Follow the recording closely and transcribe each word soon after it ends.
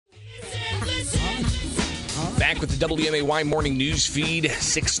Back with the WMAY Morning News Feed,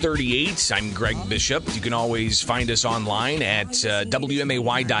 638. I'm Greg Bishop. You can always find us online at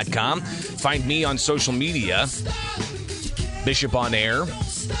WMAY.com. Find me on social media, Bishop on Air,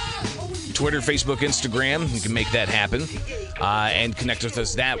 Twitter, Facebook, Instagram. You can make that happen and connect with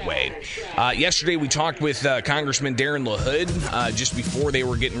us that way. Yesterday, we talked with Congressman Darren LaHood just before they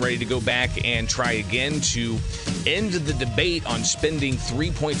were getting ready to go back and try again to end the debate on spending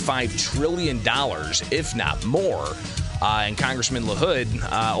 $3.5 trillion, if not more. And Congressman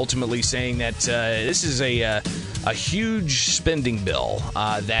LaHood ultimately saying that this is a huge spending bill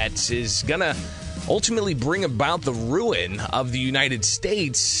that is going to ultimately bring about the ruin of the United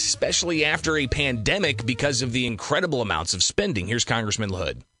States, especially after a pandemic, because of the incredible amounts of spending. Here's Congressman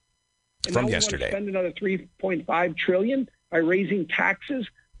LaHood from yesterday. Spend another $3.5 trillion by raising taxes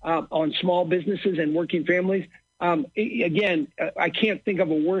on small businesses and working families. Again, I can't think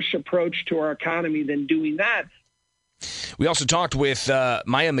of a worse approach to our economy than doing that. We also talked with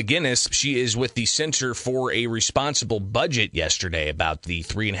Maya McGinnis. She is with the Center for a Responsible Budget yesterday about the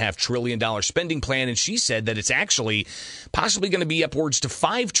 $3.5 trillion spending plan, and she said that it's actually possibly going to be upwards to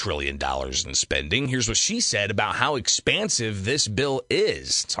 $5 trillion in spending. Here's what she said about how expansive this bill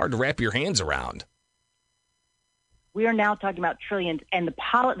is. It's hard to wrap your hands around. We are now talking about trillions, and the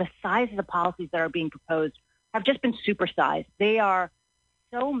size of the policies that are being proposed have just been supersized. They are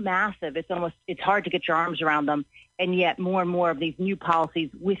so massive, it's hard to get your arms around them. And yet more and more of these new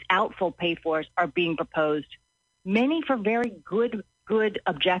policies without full pay-fors are being proposed, many for very good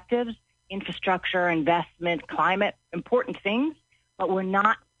objectives, infrastructure, investment, climate, important things, but we're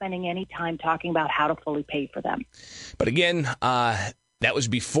not spending any time talking about how to fully pay for them. But again, that was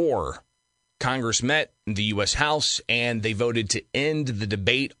before Congress met in the U.S. House, and they voted to end the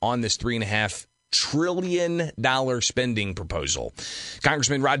debate on this $3.5 trillion spending proposal.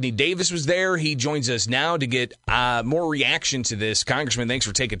 Congressman Rodney Davis was there. He joins us now to get more reaction to this. Congressman, thanks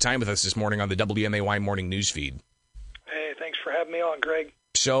for taking time with us this morning on the WMAY Morning News Feed. Hey, thanks for having me on, Greg.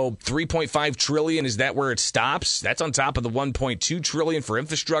 So $3.5 trillion, is that where it stops? That's on top of the $1.2 trillion for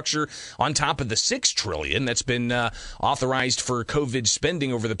infrastructure, on top of the $6 trillion that's been authorized for COVID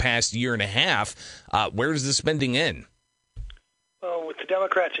spending over the past year and a half. Where does the spending end? Well, with the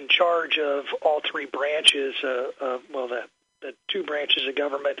Democrats in charge of all three branches, the two branches of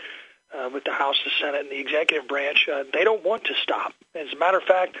government, with the House, the Senate, and the executive branch, they don't want to stop. As a matter of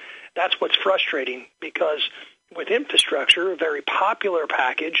fact, that's what's frustrating, because with infrastructure, a very popular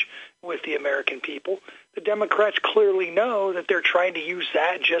package with the American people, the Democrats clearly know that they're trying to use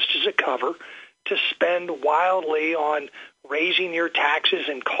that just as a cover to spend wildly on raising your taxes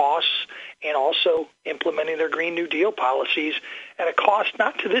and costs, and also implementing their Green New Deal policies at a cost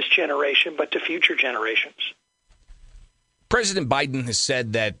not to this generation, but to future generations. President Biden has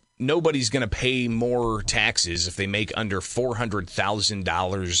said that nobody's going to pay more taxes if they make under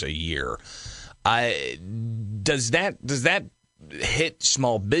 $400,000 a year. Does that hit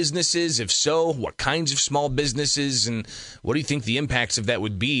small businesses? If so, what kinds of small businesses, and what do you think the impacts of that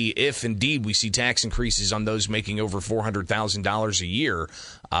would be if indeed we see tax increases on those making over $400,000 a year?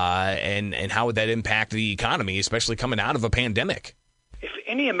 And how would that impact the economy, especially coming out of a pandemic? If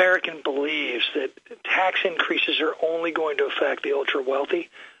any American believes that tax increases are only going to affect the ultra wealthy,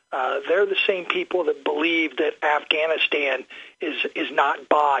 they're the same people that believe that Afghanistan is not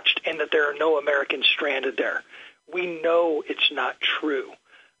botched and that there are no Americans stranded there. We know it's not true.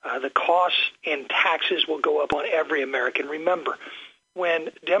 The costs and taxes will go up on every American. Remember,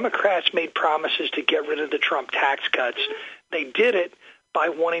 when Democrats made promises to get rid of the Trump tax cuts, they did it by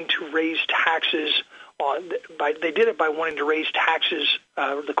wanting to raise taxes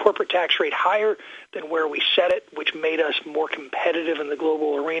the corporate tax rate higher than where we set it, which made us more competitive in the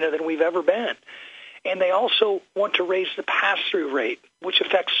global arena than we've ever been. And they also want to raise the pass-through rate, which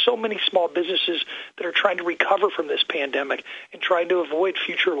affects so many small businesses that are trying to recover from this pandemic and trying to avoid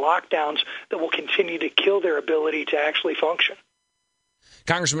future lockdowns that will continue to kill their ability to actually function.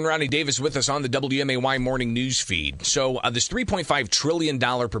 Congressman Rodney Davis with us on the WMAY Morning News Feed. So this $3.5 trillion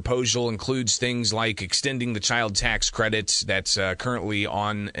proposal includes things like extending the child tax credits that's currently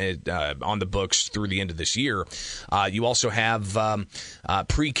on the books through the end of this year. You also have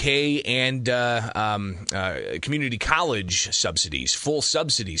pre-K and community college subsidies, full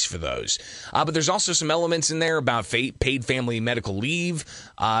subsidies for those. But there's also some elements in there about paid family medical leave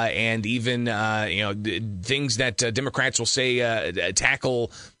and even things that Democrats will say tackle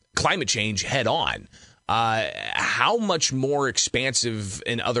climate change head on. How much more expansive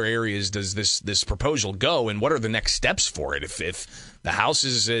in other areas does this proposal go, and what are the next steps for it? If the House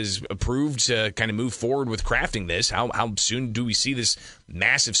is approved to kind of move forward with crafting this, how soon do we see this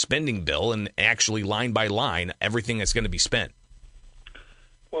massive spending bill and actually line by line everything that's going to be spent?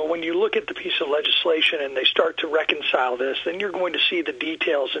 Well, when you look at the piece of legislation and they start to reconcile this, then you're going to see the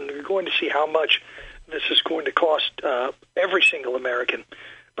details and you're going to see how much this is going to cost every single American.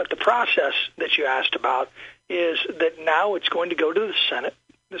 But the process that you asked about is that now it's going to go to the Senate.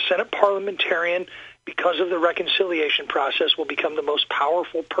 The Senate parliamentarian, because of the reconciliation process, will become the most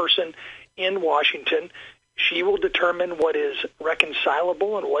powerful person in Washington. She will determine what is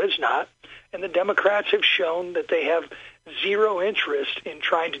reconcilable and what is not. And the Democrats have shown that they have zero interest in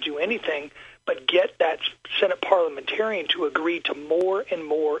trying to do anything but get that Senate parliamentarian to agree to more and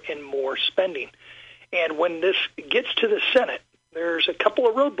more and more spending. And when this gets to the Senate, there's a couple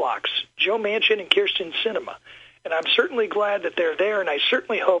of roadblocks, Joe Manchin and Kyrsten Sinema. And I'm certainly glad that they're there, and I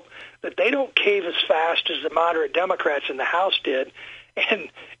certainly hope that they don't cave as fast as the moderate Democrats in the House did,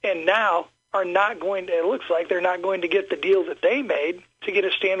 and now are not going to, it looks like they're not going to get the deal that they made to get a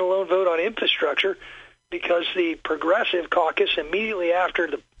standalone vote on infrastructure, because the Progressive Caucus, immediately after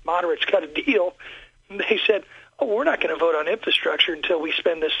the moderates cut a deal, they said, oh, we're not going to vote on infrastructure until we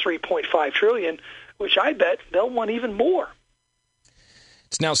spend this $3.5 trillion, which I bet they'll want even more.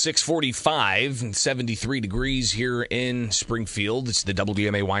 It's now 6:45 and 73 degrees here in Springfield. It's the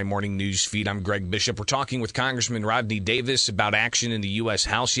WMAY Morning News Feed. I'm Greg Bishop. We're talking with Congressman Rodney Davis about action in the U.S.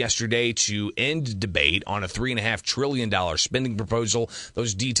 House yesterday to end debate on a $3.5 trillion spending proposal.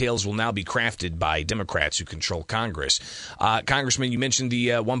 Those details will now be crafted by Democrats who control Congress. Congressman, you mentioned the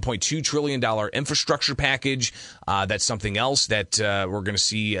 $1.2 trillion infrastructure package. That's something else that we're going to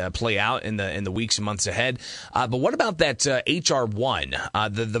see play out in the weeks and months ahead. But what about that H.R. 1?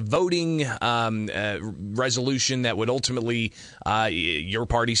 The voting resolution that would ultimately, your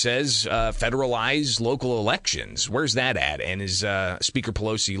party says, federalize local elections. Where's that at? And is Speaker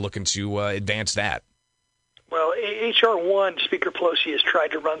Pelosi looking to advance that? Well, H.R. 1, Speaker Pelosi has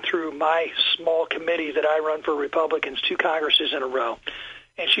tried to run through my small committee that I run for Republicans 2 Congresses in a row.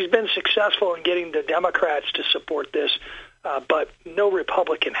 And she's been successful in getting the Democrats to support this, but no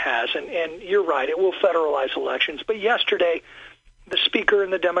Republican has. And you're right, it will federalize elections. But yesterday, the Speaker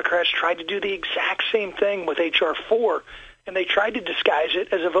and the Democrats tried to do the exact same thing with H.R. 4, and they tried to disguise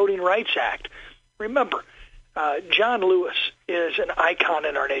it as a Voting Rights Act. Remember, John Lewis is an icon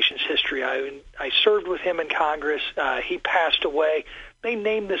in our nation's history. I served with him in Congress. He passed away. They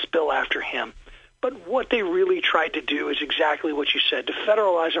named this bill after him. But what they really tried to do is exactly what you said, to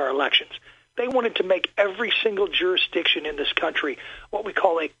federalize our elections. They wanted to make every single jurisdiction in this country what we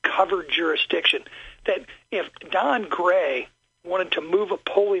call a covered jurisdiction, that if Don Gray wanted to move a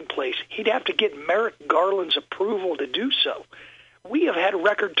polling place, he'd have to get Merrick Garland's approval to do so. We have had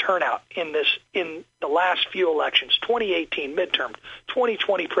record turnout in the last few elections, 2018 midterm,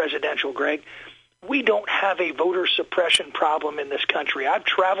 2020 presidential, Greg. We don't have a voter suppression problem in this country. I've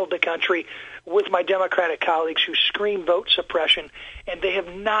traveled the country with my Democratic colleagues who scream vote suppression, and they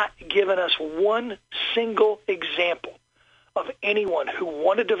have not given us one single example of anyone who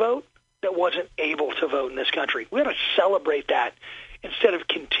wanted to vote that wasn't able to vote in this country. We ought to celebrate that instead of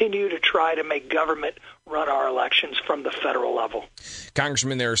continue to try to make government run our elections from the federal level.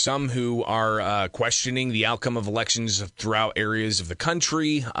 Congressman, there are some who are questioning the outcome of elections throughout areas of the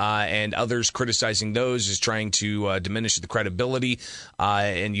country, and others criticizing those as trying to diminish the credibility.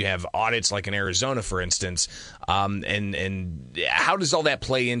 And you have audits like in Arizona, for instance. And how does all that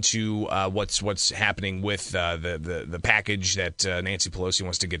play into what's happening with the package that Nancy Pelosi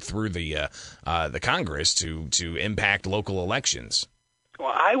wants to get through the Congress to impact local elections?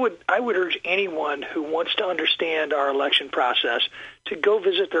 Well, I would urge anyone who wants to understand our election process to go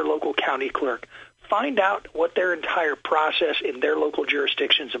visit their local county clerk. Find out what their entire process in their local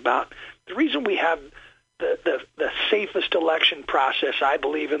jurisdiction is about. The reason we have the safest election process, I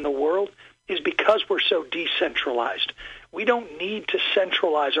believe, in the world is because we're so decentralized. We don't need to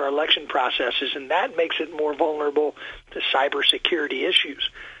centralize our election processes, and that makes it more vulnerable to cybersecurity issues.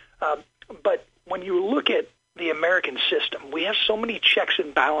 But when you look at the American system, we have so many checks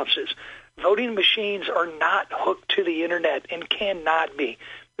and balances. Voting machines are not hooked to the internet and cannot be.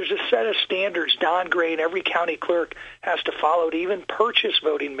 There's a set of standards Don Gray and every county clerk has to follow to even purchase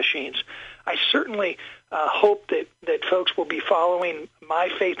voting machines. I certainly hope that folks will be following My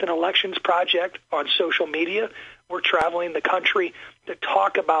Faith in Elections project on social media. We're traveling the country to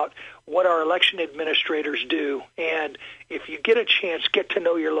talk about what our election administrators do. And if you get a chance, get to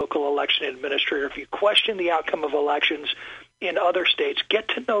know your local election administrator. If you question the outcome of elections, in other states. Get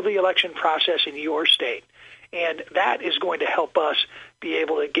to know the election process in your state. And that is going to help us be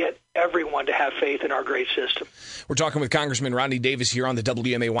able to get everyone to have faith in our great system. We're talking with Congressman Rodney Davis here on the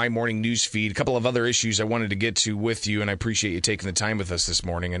WMAY Morning News Feed. A couple of other issues I wanted to get to with you, and I appreciate you taking the time with us this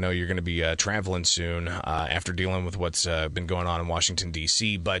morning. I know you're going to be traveling soon after dealing with what's been going on in Washington,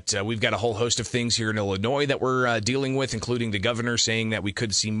 D.C., but we've got a whole host of things here in Illinois that we're dealing with, including the governor saying that we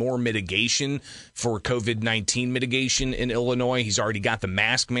could see more mitigation for COVID-19 mitigation in Illinois. He's already got the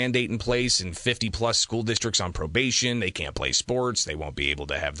mask mandate in place in 50-plus school districts on probation. They can't play sports. They won't be able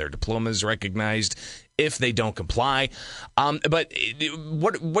to have their diplomas recognized if they don't comply. But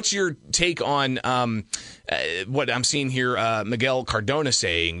what's your take on what I'm seeing here? Miguel Cardona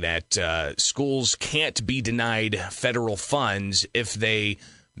saying that schools can't be denied federal funds if they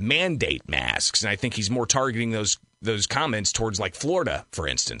mandate masks. And I think he's more targeting those comments towards like Florida, for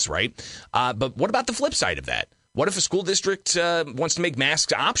instance, right? But what about the flip side of that? What if a school district wants to make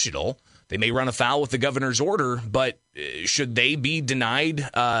masks optional? They may run afoul with the governor's order, but should they be denied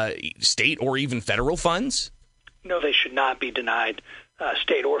state or even federal funds? No, they should not be denied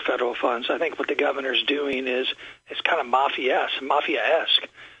state or federal funds. I think what the governor's doing is kind of mafia-esque.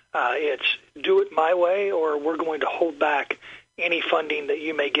 It's do it my way, or we're going to hold back any funding that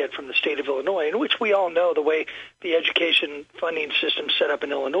you may get from the state of Illinois, in which we all know the way the education funding system is set up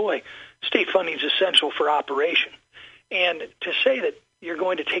in Illinois, state funding is essential for operation. And to say that you're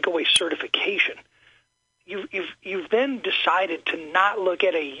going to take away certification, you've then decided to not look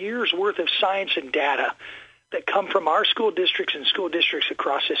at a year's worth of science and data that come from our school districts and school districts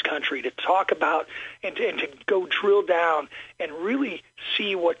across this country to talk about and to go drill down and really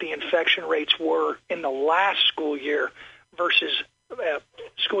see what the infection rates were in the last school year versus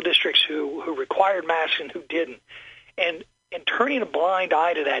school districts who required masks and who didn't. And turning a blind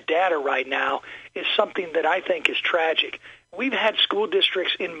eye to that data right now is something that I think is tragic. We've had school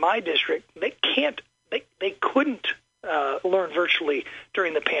districts in my district, they couldn't learn virtually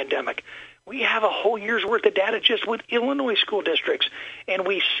during the pandemic. We have a whole year's worth of data just with Illinois school districts, and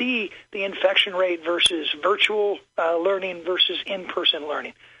we see the infection rate versus virtual learning versus in-person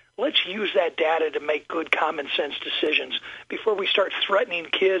learning. Let's use that data to make good common sense decisions before we start threatening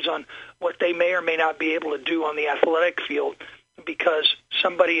kids on what they may or may not be able to do on the athletic field because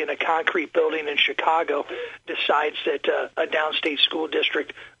somebody in a concrete building in Chicago decides that a downstate school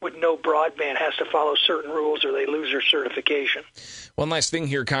district with no broadband has to follow certain rules or they lose their certification. One last thing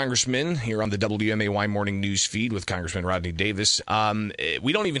here, Congressman, here on the WMAY Morning News Feed with Congressman Rodney Davis.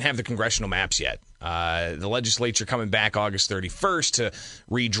 We don't even have the congressional maps yet. The legislature coming back August 31st to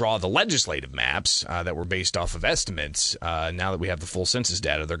redraw the legislative maps that were based off of estimates. Now that we have the full census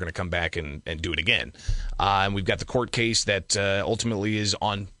data, they're going to come back and do it again. And we've got the court case that ultimately is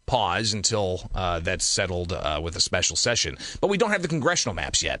on pause until that's settled with a special session. But we don't have the congressional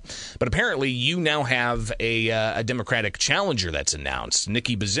maps yet. But apparently you now have a Democratic challenger that's announced,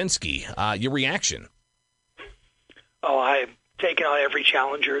 Nikki Baczynski. Your reaction? Oh, I've taken on every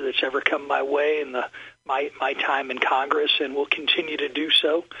challenger that's ever come my way in my time in Congress, and will continue to do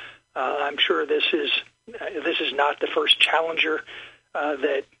so. I'm sure this is not the first challenger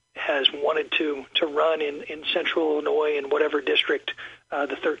that has wanted to run in central Illinois in whatever district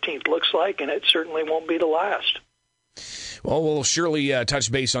the 13th looks like, and it certainly won't be the last. Well, we'll surely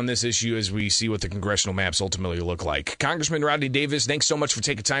touch base on this issue as we see what the congressional maps ultimately look like. Congressman Rodney Davis, thanks so much for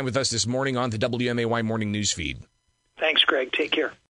taking time with us this morning on the WMAY Morning News Feed. Thanks, Greg. Take care.